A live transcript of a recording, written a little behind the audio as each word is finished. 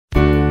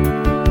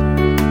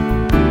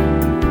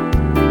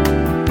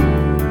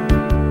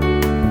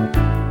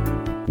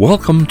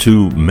Welcome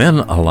to Men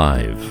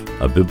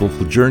Alive, a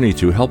biblical journey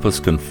to help us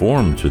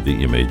conform to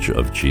the image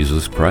of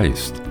Jesus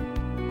Christ.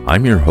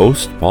 I'm your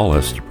host, Paul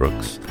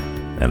Estabrooks,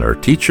 and our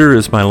teacher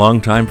is my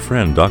longtime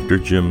friend, Dr.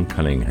 Jim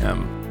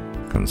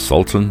Cunningham,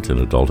 consultant in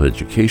adult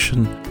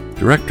education,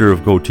 director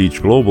of Go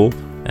Teach Global,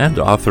 and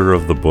author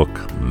of the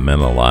book Men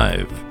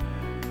Alive.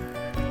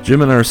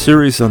 Jim, in our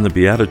series on the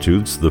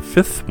Beatitudes, the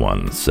fifth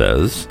one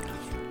says,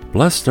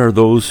 "Blessed are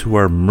those who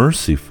are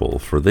merciful,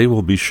 for they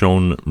will be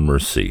shown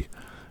mercy."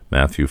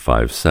 Matthew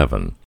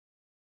 5:7.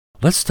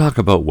 Let's talk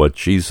about what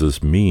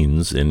Jesus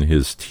means in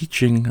his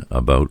teaching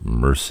about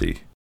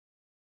mercy.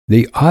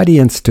 The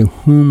audience to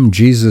whom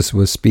Jesus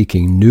was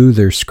speaking knew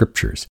their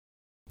scriptures.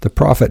 The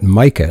prophet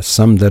Micah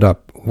summed it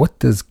up. What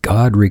does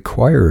God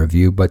require of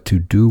you but to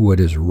do what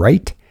is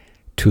right,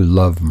 to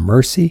love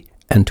mercy,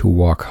 and to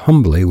walk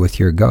humbly with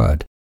your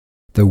God?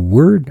 The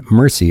word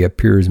mercy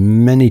appears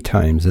many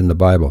times in the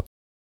Bible.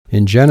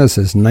 In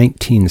Genesis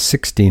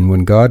 19:16,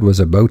 when God was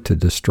about to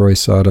destroy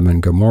Sodom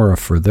and Gomorrah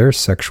for their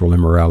sexual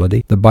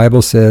immorality, the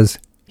Bible says,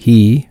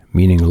 he,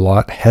 meaning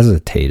Lot,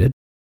 hesitated.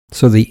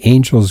 So the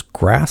angels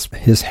grasped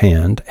his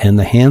hand and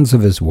the hands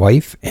of his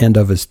wife and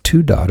of his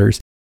 2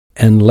 daughters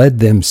and led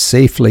them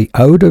safely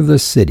out of the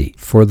city,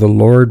 for the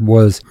Lord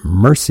was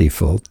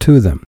merciful to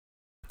them.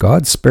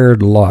 God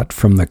spared Lot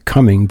from the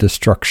coming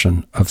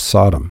destruction of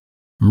Sodom.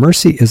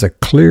 Mercy is a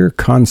clear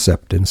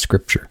concept in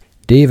Scripture.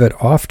 David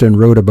often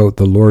wrote about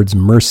the Lord's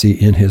mercy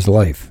in his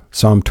life.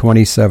 Psalm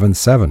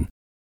 27:7.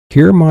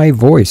 Hear my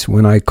voice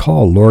when I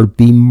call, Lord,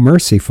 be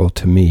merciful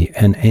to me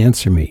and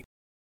answer me.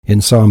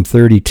 In Psalm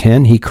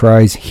 30:10, he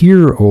cries,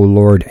 Hear, O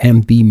Lord,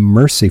 and be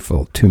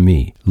merciful to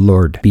me.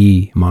 Lord,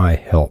 be my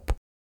help.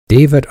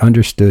 David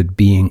understood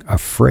being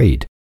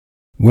afraid.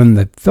 When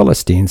the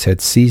Philistines had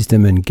seized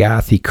him in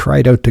Gath, he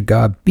cried out to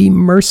God, Be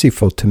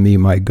merciful to me,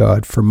 my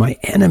God, for my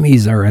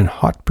enemies are in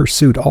hot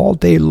pursuit. All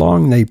day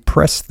long they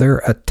press their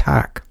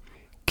attack.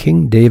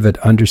 King David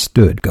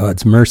understood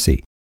God's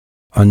mercy.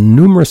 On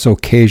numerous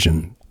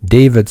occasions,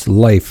 David's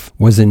life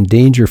was in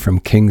danger from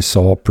King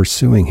Saul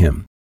pursuing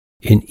him.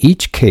 In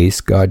each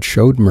case, God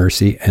showed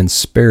mercy and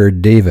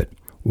spared David.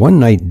 One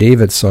night,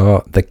 David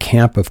saw the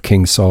camp of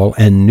King Saul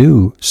and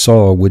knew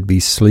Saul would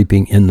be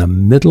sleeping in the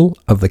middle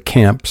of the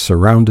camp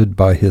surrounded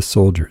by his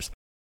soldiers.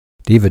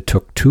 David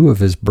took 2 of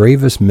his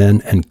bravest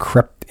men and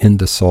crept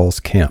into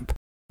Saul's camp.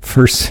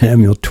 1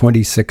 Samuel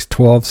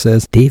 26:12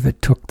 says,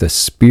 David took the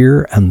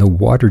spear and the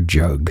water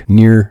jug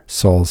near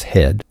Saul's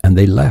head, and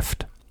they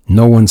left.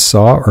 No one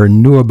saw or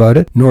knew about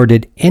it, nor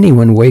did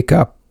anyone wake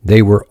up.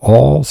 They were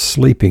all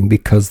sleeping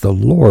because the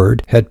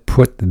Lord had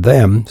put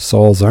them,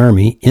 Saul's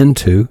army,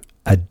 into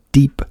a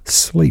deep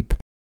sleep.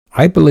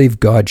 I believe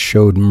God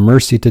showed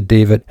mercy to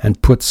David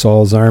and put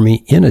Saul's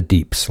army in a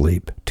deep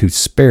sleep to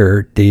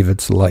spare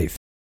David's life.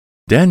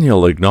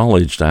 Daniel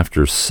acknowledged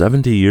after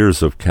 70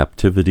 years of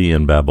captivity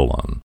in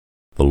Babylon,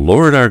 "The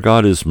Lord our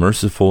God is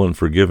merciful and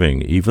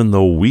forgiving, even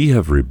though we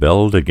have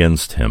rebelled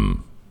against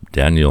him."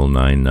 Daniel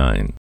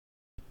 9:9.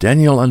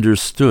 Daniel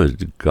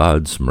understood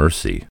God's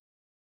mercy.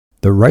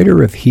 The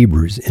writer of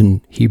Hebrews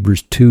in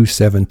Hebrews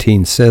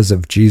 2:17 says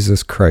of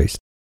Jesus Christ,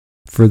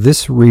 For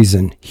this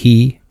reason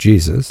he,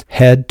 Jesus,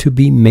 had to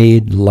be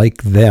made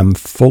like them,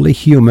 fully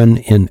human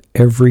in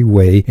every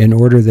way, in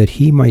order that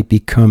he might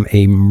become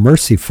a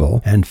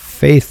merciful and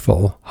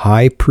faithful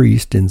high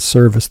priest in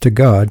service to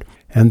God,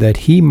 and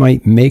that he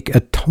might make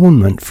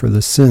atonement for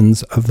the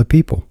sins of the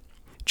people.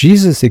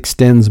 Jesus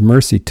extends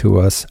mercy to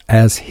us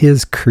as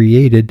his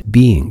created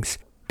beings,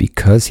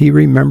 because he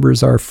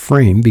remembers our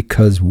frame,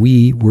 because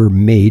we were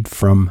made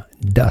from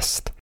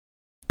dust.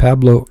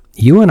 Pablo,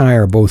 you and I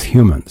are both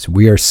humans.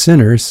 We are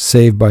sinners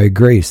saved by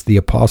grace. The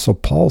Apostle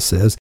Paul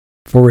says,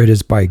 For it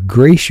is by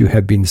grace you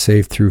have been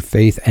saved through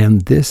faith,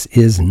 and this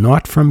is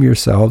not from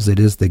yourselves. It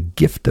is the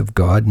gift of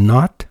God,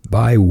 not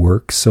by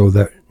works, so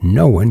that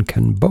no one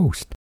can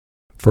boast.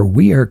 For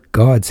we are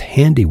God's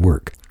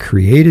handiwork,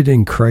 created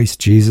in Christ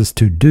Jesus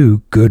to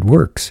do good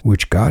works,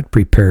 which God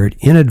prepared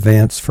in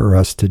advance for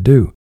us to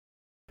do.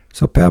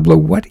 So, Pablo,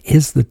 what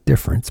is the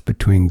difference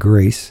between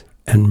grace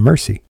and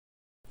mercy?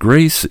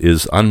 Grace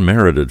is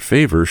unmerited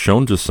favor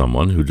shown to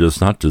someone who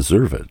does not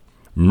deserve it.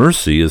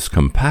 Mercy is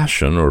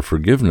compassion or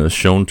forgiveness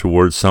shown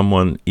towards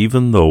someone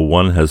even though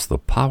one has the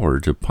power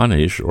to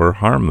punish or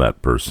harm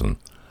that person.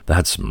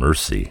 That's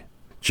mercy.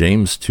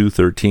 James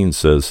 2:13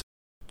 says,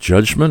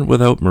 Judgment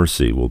without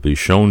mercy will be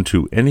shown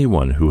to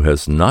anyone who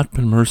has not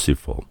been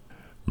merciful.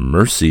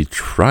 Mercy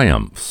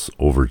triumphs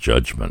over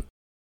judgment.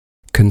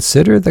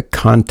 Consider the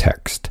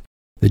context.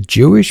 The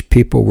Jewish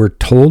people were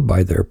told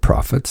by their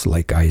prophets,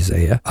 like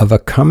Isaiah, of a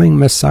coming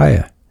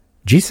Messiah.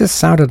 Jesus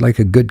sounded like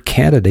a good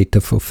candidate to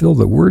fulfill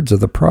the words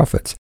of the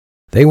prophets.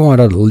 They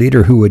wanted a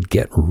leader who would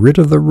get rid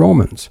of the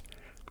Romans.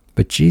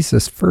 But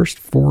Jesus' first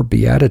 4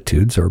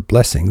 Beatitudes, or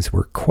blessings,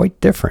 were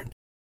quite different.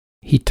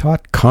 He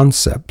taught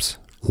concepts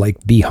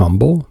like be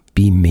humble,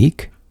 be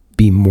meek,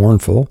 be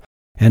mournful,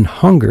 and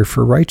hunger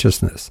for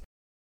righteousness.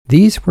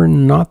 These were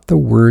not the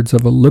words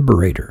of a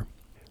liberator.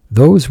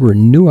 Those were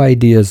new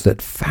ideas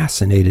that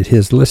fascinated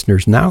his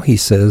listeners. Now he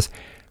says,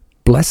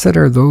 Blessed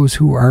are those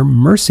who are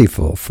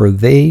merciful, for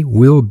they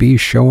will be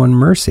shown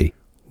mercy.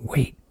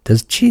 Wait,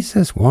 does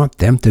Jesus want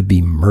them to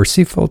be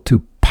merciful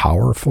to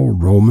powerful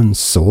Roman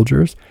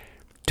soldiers?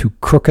 To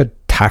crooked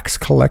tax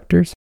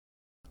collectors?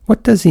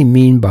 What does he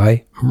mean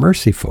by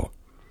merciful?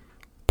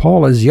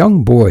 Paul, as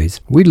young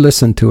boys, we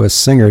listened to a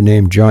singer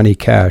named Johnny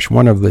Cash.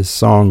 One of his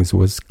songs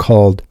was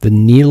called The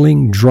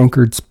Kneeling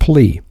Drunkard's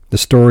Plea, the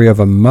story of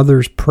a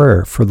mother's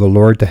prayer for the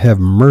Lord to have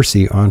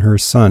mercy on her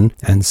son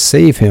and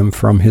save him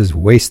from his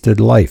wasted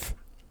life.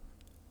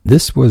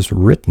 This was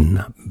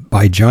written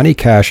by Johnny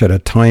Cash at a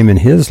time in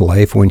his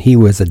life when he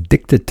was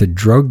addicted to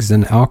drugs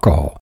and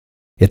alcohol.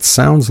 It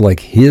sounds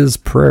like his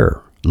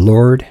prayer,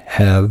 Lord,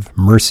 have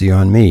mercy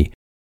on me.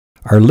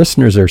 Our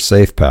listeners are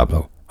safe,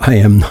 Pablo. I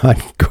am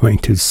not going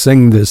to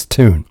sing this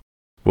tune.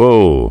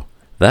 Whoa,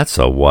 that's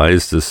a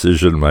wise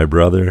decision, my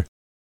brother.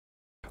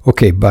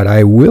 Okay, but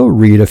I will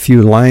read a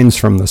few lines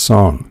from the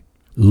song.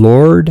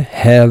 Lord,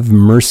 have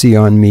mercy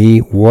on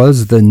me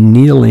was the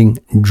kneeling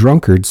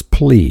drunkard's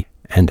plea,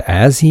 and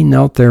as he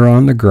knelt there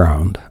on the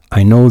ground,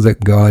 I know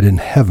that God in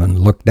heaven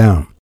looked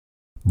down.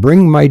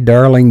 Bring my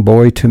darling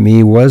boy to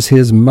me was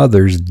his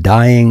mother's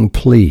dying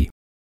plea,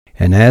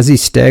 and as he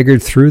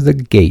staggered through the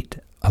gate,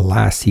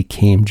 alas, he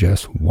came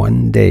just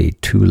one day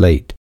too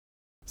late.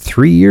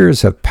 3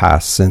 years have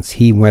passed since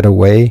he went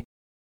away.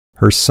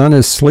 Her son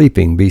is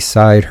sleeping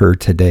beside her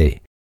today,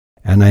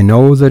 and I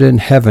know that in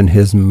heaven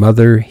his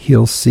mother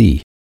he'll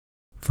see,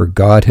 for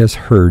God has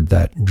heard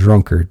that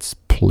drunkard's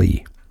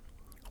plea.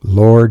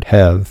 Lord,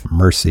 have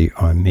mercy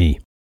on me.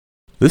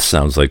 This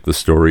sounds like the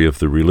story of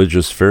the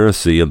religious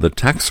Pharisee and the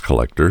tax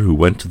collector who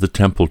went to the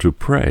temple to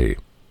pray.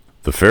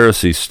 The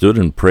Pharisee stood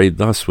and prayed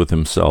thus with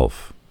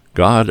himself,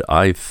 God,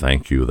 I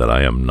thank you that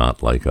I am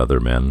not like other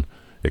men,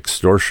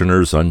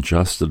 extortioners,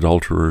 unjust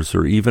adulterers,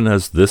 or even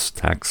as this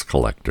tax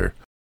collector.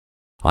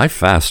 I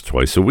fast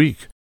twice a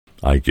week.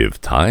 I give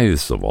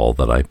tithes of all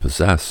that I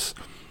possess.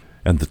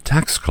 And the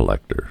tax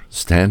collector,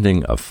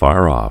 standing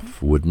afar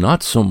off, would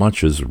not so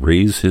much as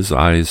raise his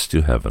eyes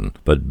to heaven,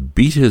 but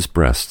beat his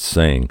breast,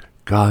 saying,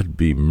 God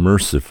be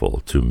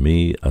merciful to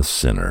me, a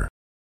sinner.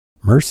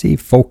 Mercy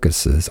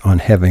focuses on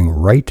having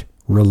right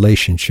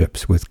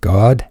relationships with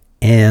God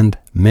and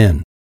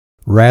men,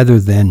 rather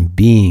than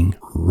being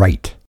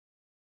right.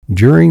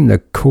 During the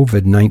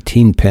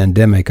COVID-19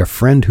 pandemic, a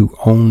friend who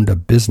owned a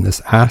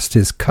business asked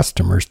his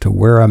customers to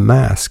wear a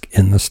mask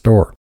in the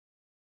store.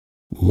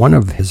 One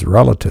of his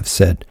relatives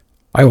said,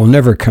 I will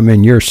never come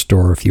in your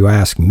store if you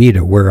ask me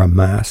to wear a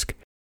mask.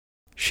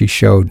 She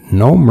showed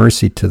no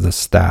mercy to the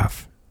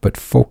staff, but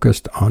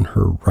focused on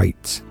her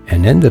rights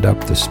and ended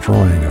up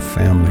destroying a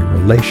family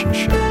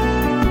relationship.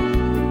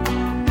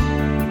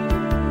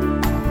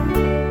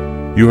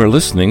 You are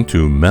listening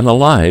to Men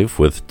Alive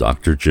with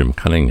Dr. Jim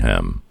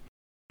Cunningham.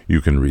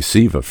 You can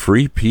receive a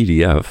free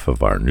PDF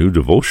of our new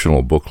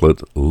devotional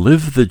booklet,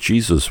 Live the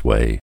Jesus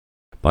Way,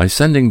 by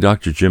sending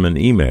Dr. Jim an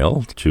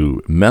email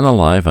to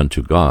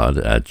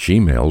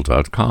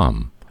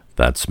menaliveuntogod@gmail.com.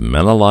 That's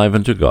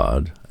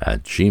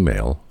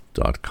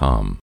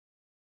menaliveuntogod@gmail.com.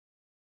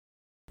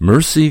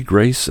 Mercy,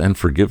 grace, and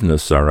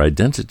forgiveness are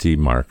identity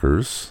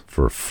markers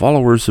for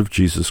followers of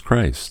Jesus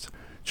Christ.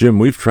 Jim,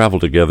 we've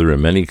traveled together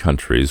in many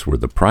countries where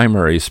the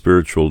primary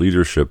spiritual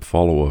leadership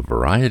follow a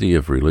variety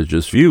of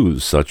religious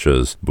views, such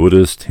as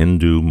Buddhist,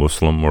 Hindu,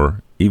 Muslim,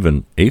 or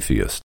even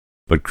atheist.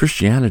 But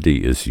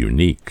Christianity is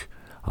unique.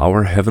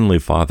 Our Heavenly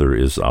Father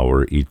is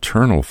our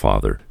eternal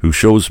Father, who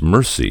shows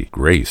mercy,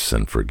 grace,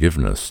 and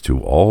forgiveness to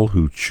all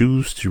who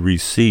choose to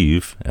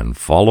receive and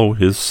follow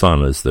His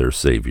Son as their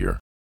Savior.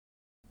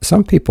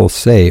 Some people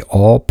say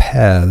all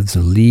paths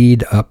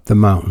lead up the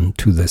mountain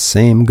to the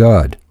same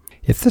God.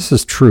 If this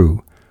is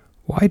true,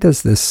 why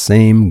does this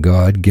same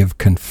God give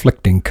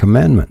conflicting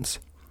commandments?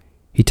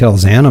 He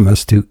tells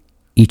animists to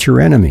eat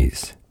your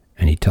enemies,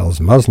 and he tells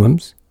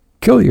Muslims,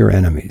 kill your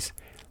enemies.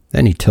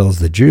 Then he tells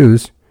the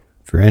Jews,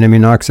 if your enemy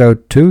knocks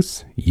out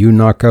tooth, you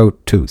knock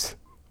out tooth.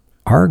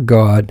 Our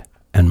God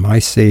and my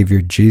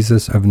Savior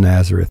Jesus of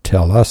Nazareth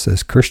tell us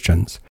as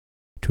Christians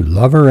to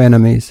love our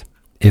enemies.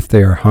 If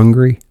they are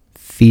hungry,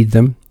 feed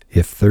them.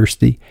 If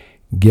thirsty,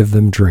 give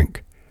them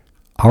drink.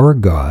 Our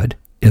God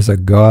is a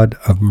God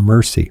of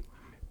mercy.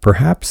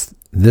 Perhaps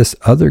this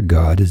other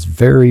God is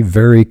very,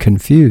 very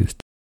confused.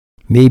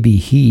 Maybe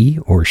he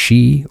or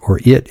she or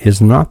it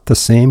is not the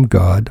same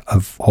God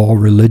of all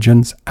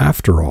religions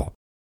after all.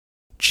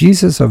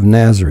 Jesus of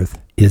Nazareth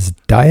is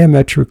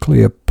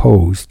diametrically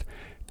opposed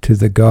to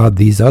the God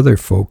these other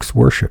folks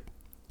worship.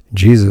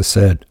 Jesus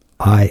said,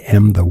 I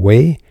am the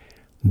way,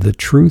 the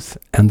truth,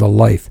 and the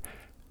life.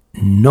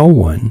 No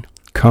one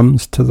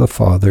comes to the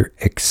Father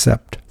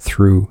except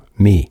through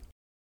me.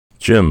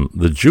 Jim,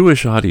 the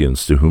Jewish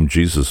audience to whom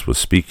Jesus was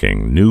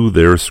speaking knew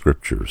their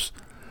scriptures.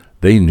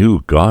 They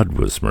knew God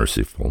was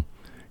merciful.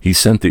 He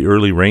sent the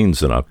early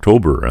rains in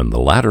October and the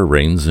latter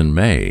rains in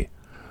May.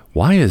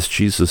 Why is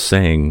Jesus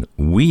saying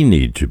we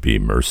need to be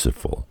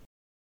merciful?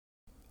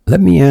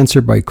 Let me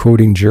answer by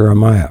quoting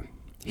Jeremiah.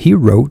 He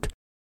wrote,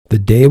 The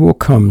day will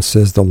come,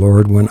 says the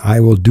Lord, when I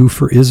will do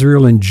for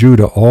Israel and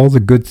Judah all the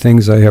good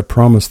things I have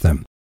promised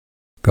them.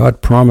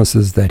 God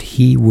promises that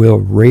he will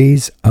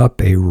raise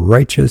up a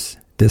righteous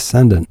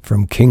descendant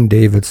from King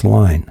David's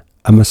line,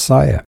 a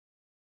Messiah.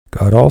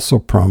 God also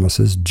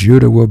promises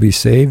Judah will be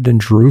saved and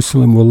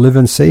Jerusalem will live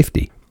in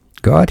safety.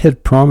 God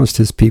had promised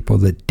his people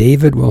that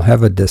David will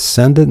have a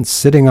descendant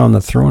sitting on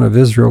the throne of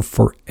Israel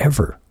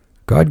forever.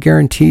 God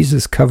guarantees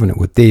his covenant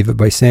with David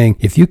by saying,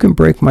 if you can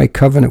break my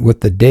covenant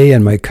with the day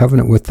and my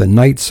covenant with the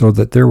night so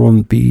that there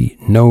will be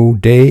no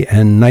day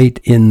and night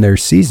in their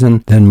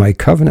season, then my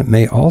covenant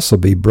may also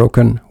be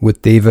broken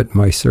with David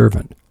my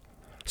servant.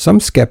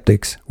 Some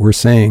skeptics were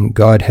saying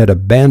God had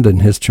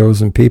abandoned his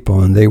chosen people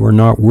and they were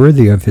not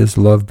worthy of his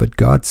love, but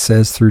God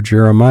says through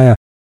Jeremiah,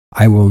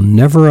 I will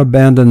never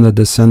abandon the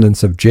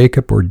descendants of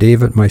Jacob or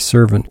David my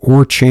servant,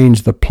 or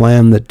change the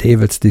plan that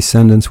David's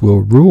descendants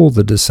will rule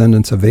the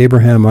descendants of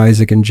Abraham,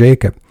 Isaac, and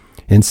Jacob.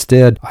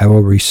 Instead, I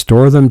will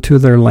restore them to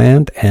their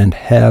land and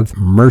have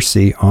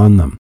mercy on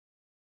them.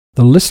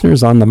 The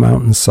listeners on the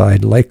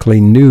mountainside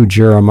likely knew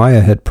Jeremiah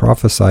had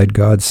prophesied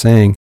God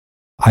saying,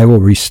 I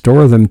will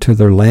restore them to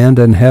their land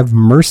and have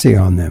mercy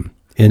on them.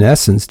 In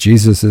essence,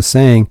 Jesus is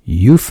saying,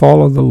 you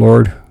follow the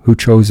Lord who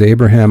chose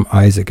Abraham,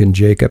 Isaac, and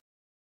Jacob.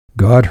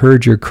 God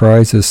heard your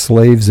cries as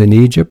slaves in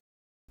Egypt.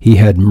 He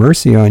had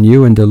mercy on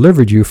you and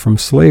delivered you from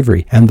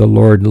slavery. And the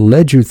Lord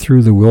led you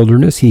through the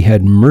wilderness. He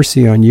had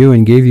mercy on you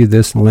and gave you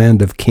this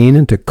land of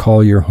Canaan to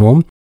call your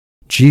home.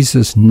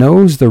 Jesus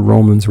knows the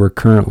Romans were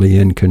currently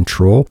in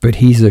control, but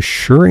he's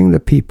assuring the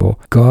people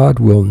God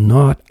will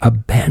not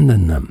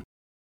abandon them.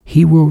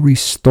 He will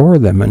restore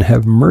them and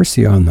have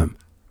mercy on them.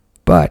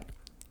 But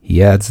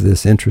he adds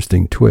this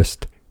interesting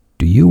twist.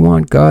 Do you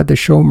want God to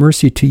show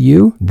mercy to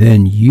you?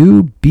 Then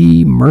you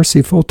be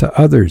merciful to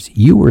others.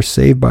 You were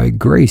saved by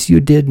grace. You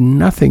did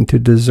nothing to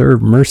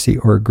deserve mercy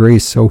or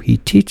grace. So he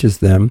teaches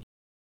them,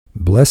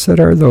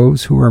 blessed are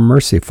those who are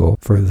merciful,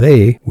 for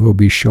they will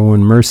be shown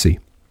mercy.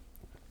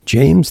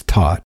 James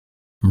taught,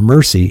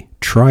 mercy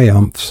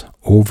triumphs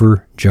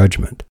over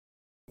judgment.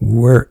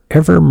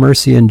 Wherever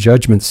mercy and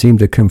judgment seem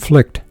to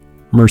conflict,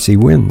 mercy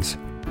wins.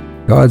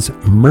 God's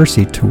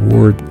mercy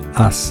toward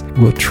us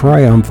will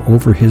triumph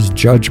over his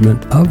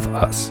judgment of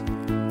us.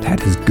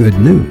 That is good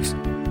news.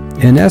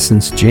 In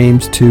essence,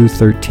 James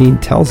 2:13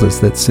 tells us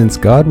that since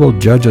God will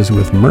judge us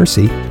with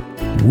mercy,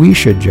 we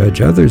should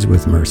judge others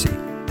with mercy.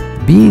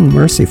 Being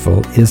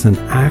merciful is an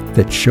act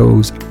that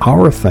shows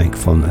our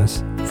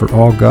thankfulness for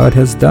all God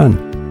has done.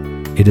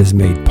 It is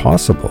made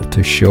possible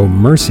to show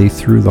mercy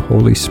through the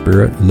Holy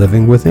Spirit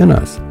living within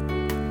us.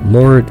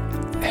 Lord,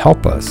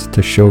 help us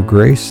to show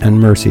grace and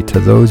mercy to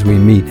those we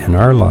meet in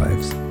our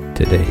lives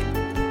today.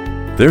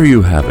 There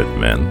you have it,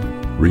 men.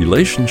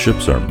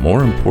 Relationships are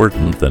more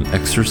important than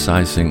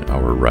exercising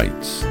our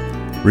rights.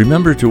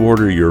 Remember to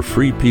order your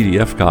free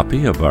PDF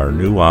copy of our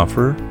new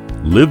offer,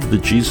 Live the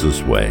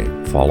Jesus Way,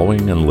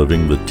 Following and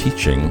Living the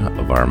Teaching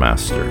of Our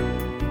Master.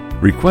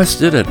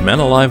 Request it at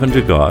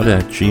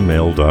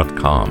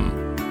menaliveuntogod@gmail.com.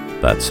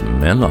 That's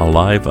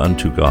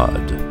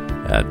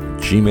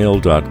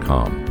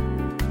menaliveuntogod@gmail.com.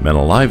 Men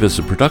Alive is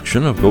a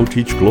production of Go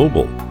Teach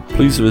Global.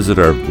 Please visit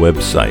our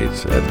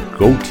website at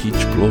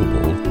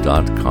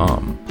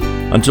goteachglobal.com.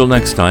 Until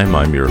next time,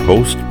 I'm your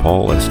host,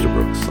 Paul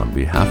Estabrooks, on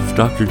behalf of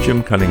Dr.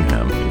 Jim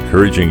Cunningham,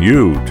 encouraging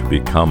you to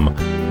become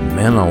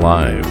men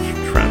alive,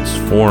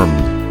 transformed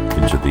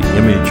into the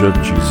image of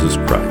Jesus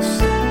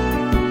Christ.